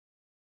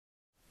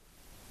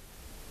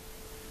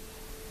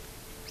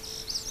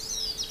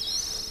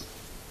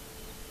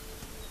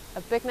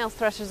A Bicknell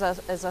thrush is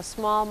a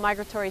small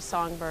migratory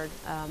songbird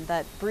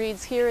that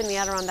breeds here in the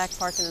Adirondack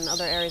Park and in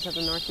other areas of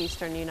the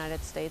northeastern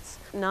United States.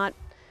 Not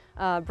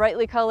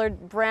brightly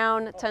colored,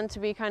 brown, tend to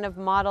be kind of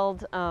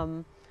mottled.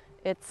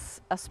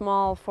 It's a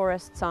small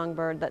forest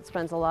songbird that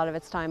spends a lot of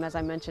its time, as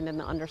I mentioned, in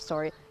the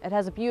understory. It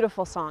has a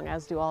beautiful song,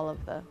 as do all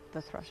of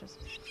the thrushes.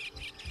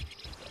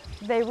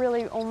 They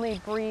really only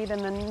breed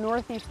in the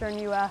northeastern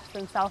US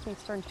and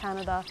southeastern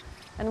Canada,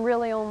 and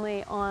really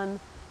only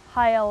on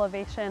high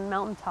elevation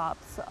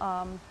mountaintops.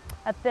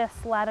 At this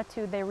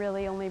latitude, they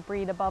really only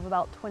breed above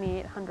about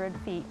 2,800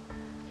 feet.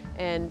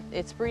 And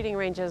its breeding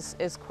range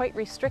is quite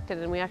restricted,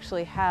 and we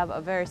actually have a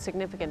very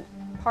significant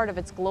part of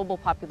its global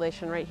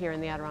population right here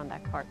in the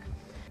Adirondack Park.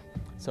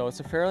 So it's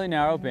a fairly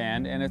narrow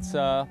band, and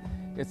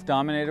it's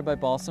dominated by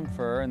balsam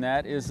fir, and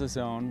that is the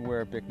zone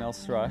where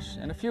Bicknell's thrush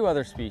and a few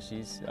other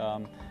species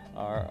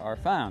are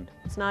found.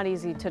 It's not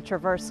easy to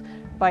traverse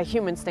by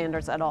human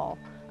standards at all.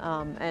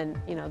 And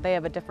they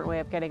have a different way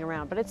of getting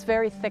around, but it's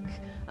very thick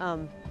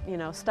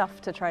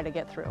stuff to try to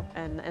get through,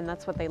 and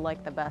that's what they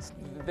like the best.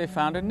 They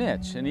found a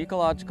niche, an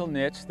ecological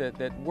niche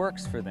that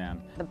works for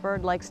them. The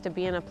bird likes to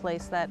be in a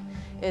place that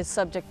is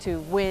subject to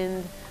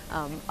wind,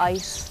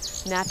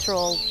 ice,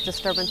 natural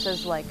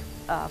disturbances like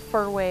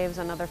fir waves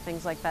and other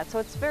things like that. So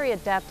it's very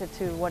adapted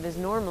to what is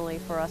normally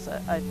for us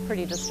a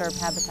pretty disturbed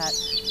habitat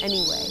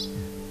anyway.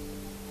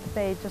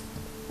 They just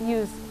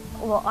use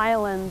little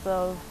islands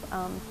of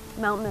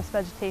mountainous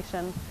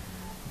vegetation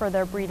for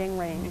their breeding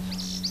range.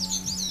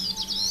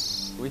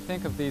 We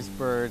think of these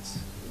birds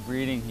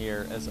breeding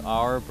here as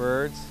our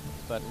birds,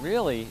 but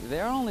really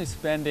they're only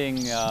spending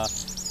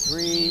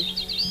 3,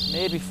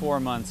 maybe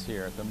 4 months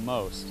here at the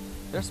most.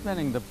 They're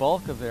spending the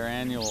bulk of their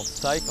annual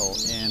cycle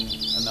in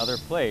another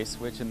place,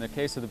 which in the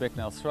case of the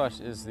Bicknell thrush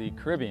is the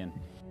Caribbean.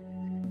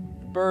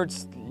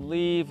 Birds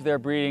leave their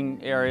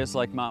breeding areas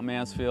like Mount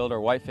Mansfield or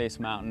Whiteface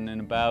Mountain in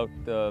about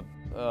the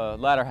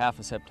latter half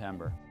of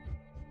September.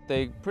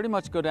 They pretty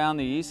much go down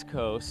the East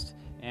Coast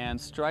and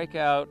strike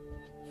out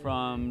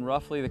from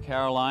roughly the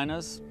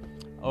Carolinas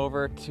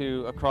over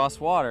to across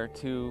water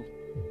to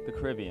the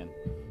Caribbean.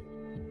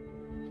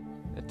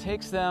 It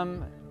takes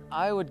them,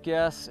 I would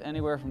guess,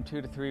 anywhere from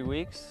 2 to 3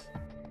 weeks.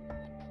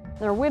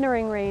 Their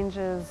wintering range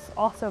is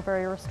also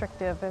very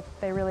restrictive. If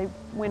they really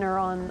winter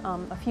on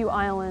a few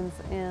islands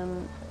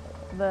in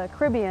the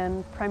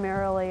Caribbean,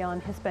 primarily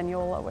on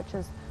Hispaniola, which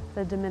is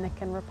the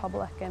Dominican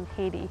Republic and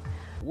Haiti.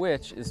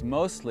 Which is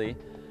mostly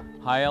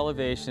high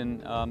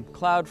elevation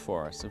cloud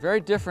forests, a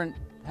very different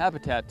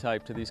habitat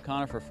type to these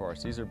conifer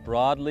forests. These are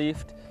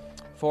broad-leafed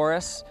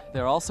forests.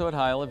 They're also at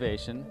high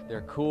elevation.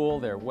 They're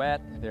cool, they're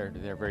wet, they're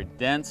very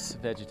dense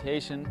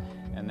vegetation,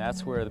 and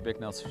that's where the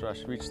Bicknell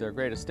thrush reach their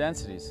greatest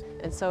densities.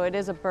 And so it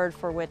is a bird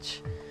for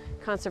which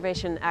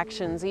conservation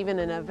actions, even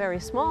in a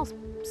very small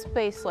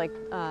space like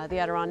the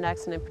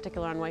Adirondacks, and in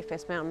particular on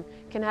Whiteface Mountain,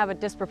 can have a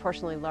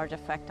disproportionately large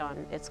effect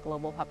on its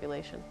global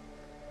population.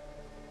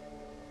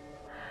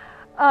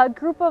 A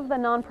group of the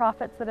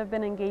nonprofits that have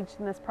been engaged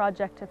in this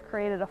project have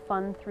created a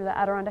fund through the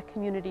Adirondack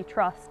Community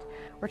Trust.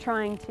 We're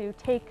trying to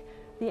take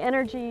the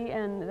energy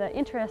and the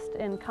interest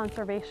in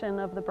conservation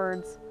of the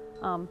bird's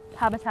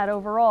habitat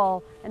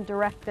overall and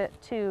direct it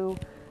to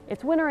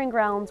its wintering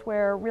grounds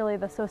where really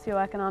the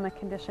socioeconomic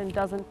condition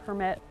doesn't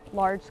permit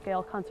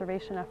large-scale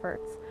conservation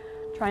efforts,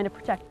 trying to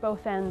protect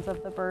both ends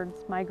of the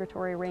bird's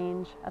migratory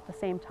range at the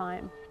same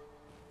time.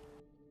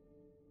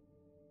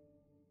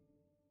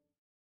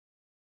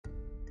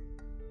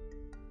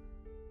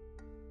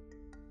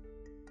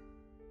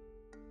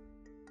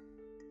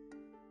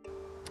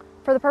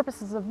 For the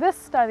purposes of this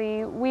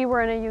study, we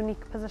were in a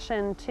unique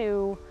position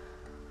to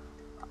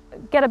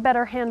get a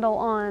better handle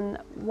on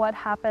what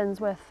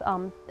happens with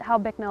how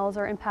Bicknells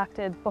are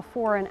impacted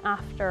before and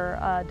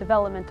after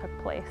development took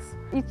place.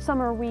 Each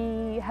summer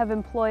we have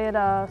employed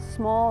a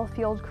small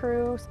field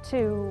crew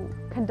to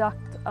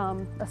conduct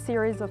a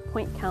series of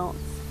point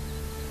counts.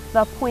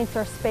 The points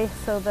are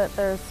spaced so that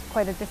there's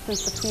quite a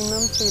distance between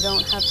them, so you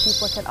don't have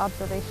duplicate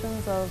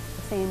observations of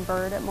the same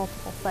bird at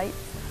multiple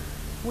sites.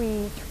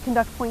 We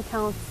conduct point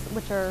counts,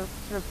 which are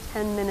sort of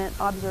 10-minute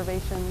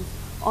observations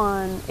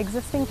on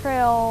existing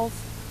trails,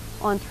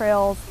 on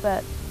trails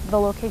that the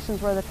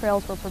locations where the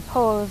trails were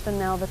proposed and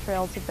now the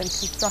trails have been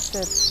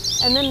constructed.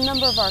 And then a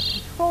number of our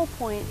control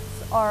points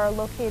are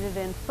located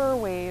in fir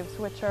waves,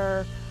 which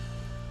are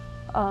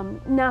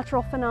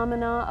natural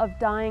phenomena of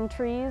dying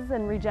trees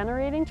and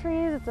regenerating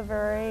trees. It's a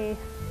very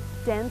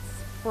dense,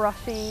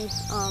 brushy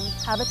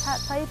habitat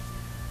type.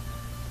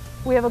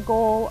 We have a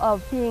goal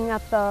of being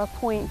at the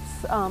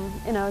points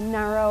in a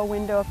narrow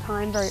window of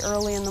time very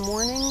early in the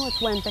morning,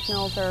 which when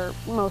Bicknells are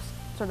most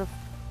sort of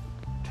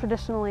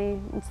traditionally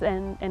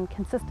and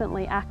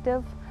consistently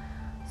active.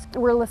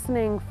 We're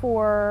listening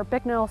for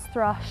Bicknell's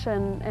thrush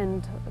and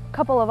a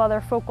couple of other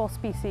focal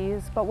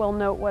species, but we'll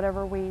note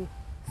whatever we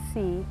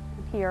see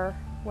and hear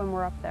when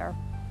we're up there.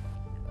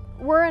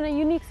 We're in a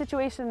unique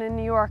situation in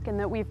New York in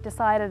that we've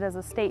decided as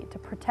a state to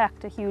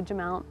protect a huge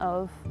amount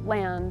of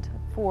land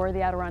for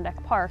the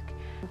Adirondack Park.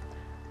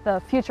 The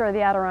future of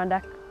the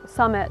Adirondack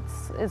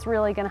summits is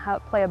really going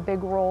to play a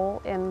big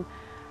role in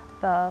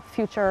the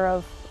future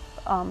of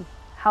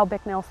how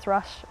Bicknell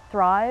thrush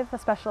thrive,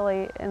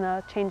 especially in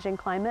a changing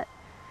climate.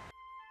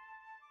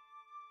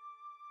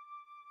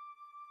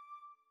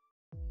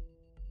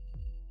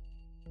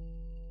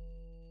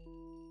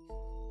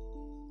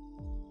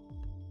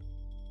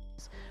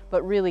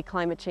 But really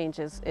climate change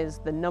is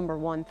the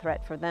 #1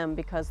 threat for them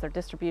because their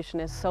distribution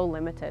is so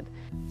limited.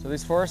 So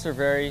these forests are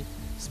very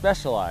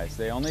specialized.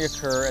 They only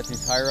occur at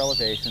these higher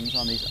elevations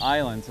on these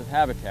islands of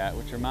habitat,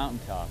 which are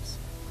mountaintops.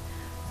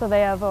 So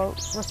they have a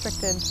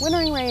restricted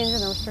wintering range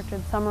and a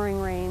restricted summering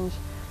range,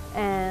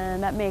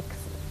 and that makes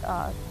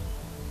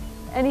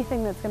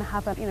anything that's going to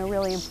happen,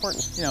 really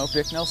important.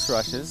 Bicknell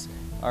thrushes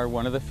are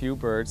one of the few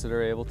birds that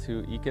are able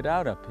to eke it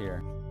out up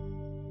here.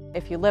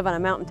 If you live on a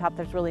mountaintop,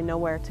 there's really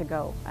nowhere to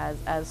go,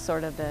 as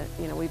sort of the,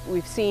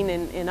 we've seen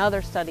in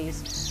other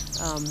studies,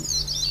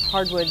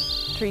 hardwood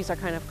trees are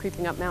kind of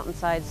creeping up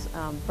mountainsides.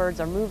 Birds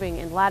are moving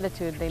in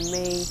latitude. They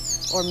may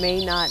or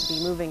may not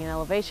be moving in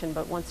elevation,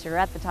 but once you're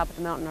at the top of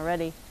the mountain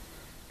already,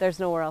 there's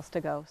nowhere else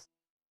to go.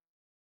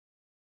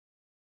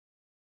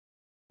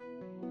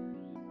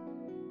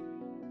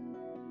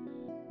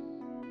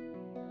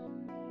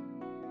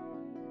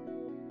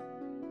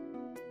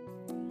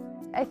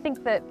 I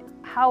think that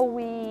how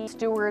we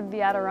steward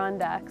the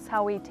Adirondacks,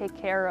 how we take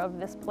care of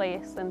this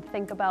place and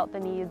think about the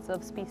needs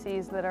of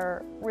species that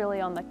are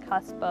really on the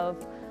cusp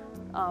of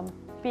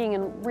being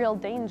in real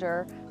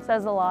danger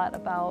says a lot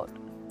about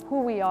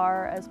who we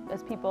are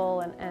as people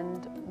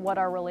and what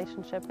our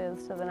relationship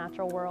is to the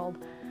natural world.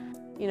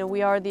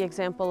 We are the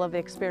example of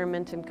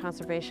experiment in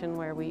conservation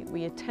where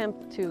we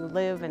attempt to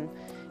live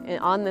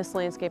on this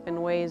landscape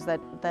in ways that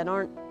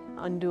aren't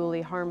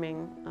unduly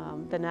harming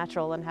the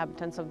natural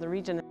inhabitants of the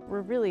region.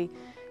 We're really,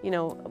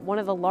 one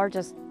of the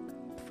largest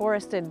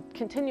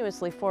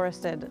continuously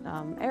forested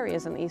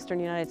areas in the eastern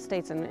United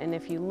States. And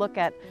if you look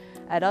at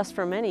us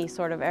from any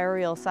sort of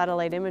aerial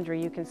satellite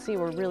imagery, you can see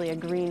we're really a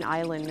green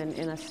island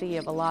in a sea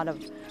of a lot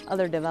of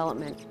other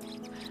development.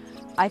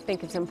 I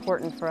think it's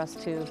important for us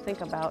to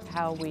think about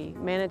how we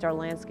manage our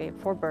landscape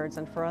for birds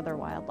and for other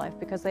wildlife,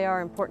 because they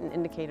are important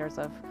indicators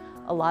of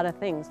a lot of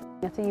things.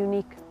 It's a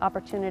unique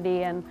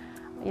opportunity, and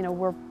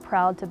we're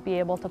proud to be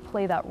able to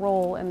play that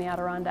role in the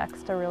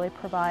Adirondacks to really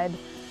provide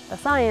the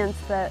science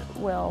that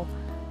will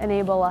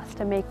enable us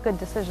to make good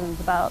decisions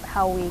about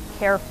how we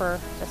care for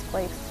this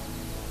place.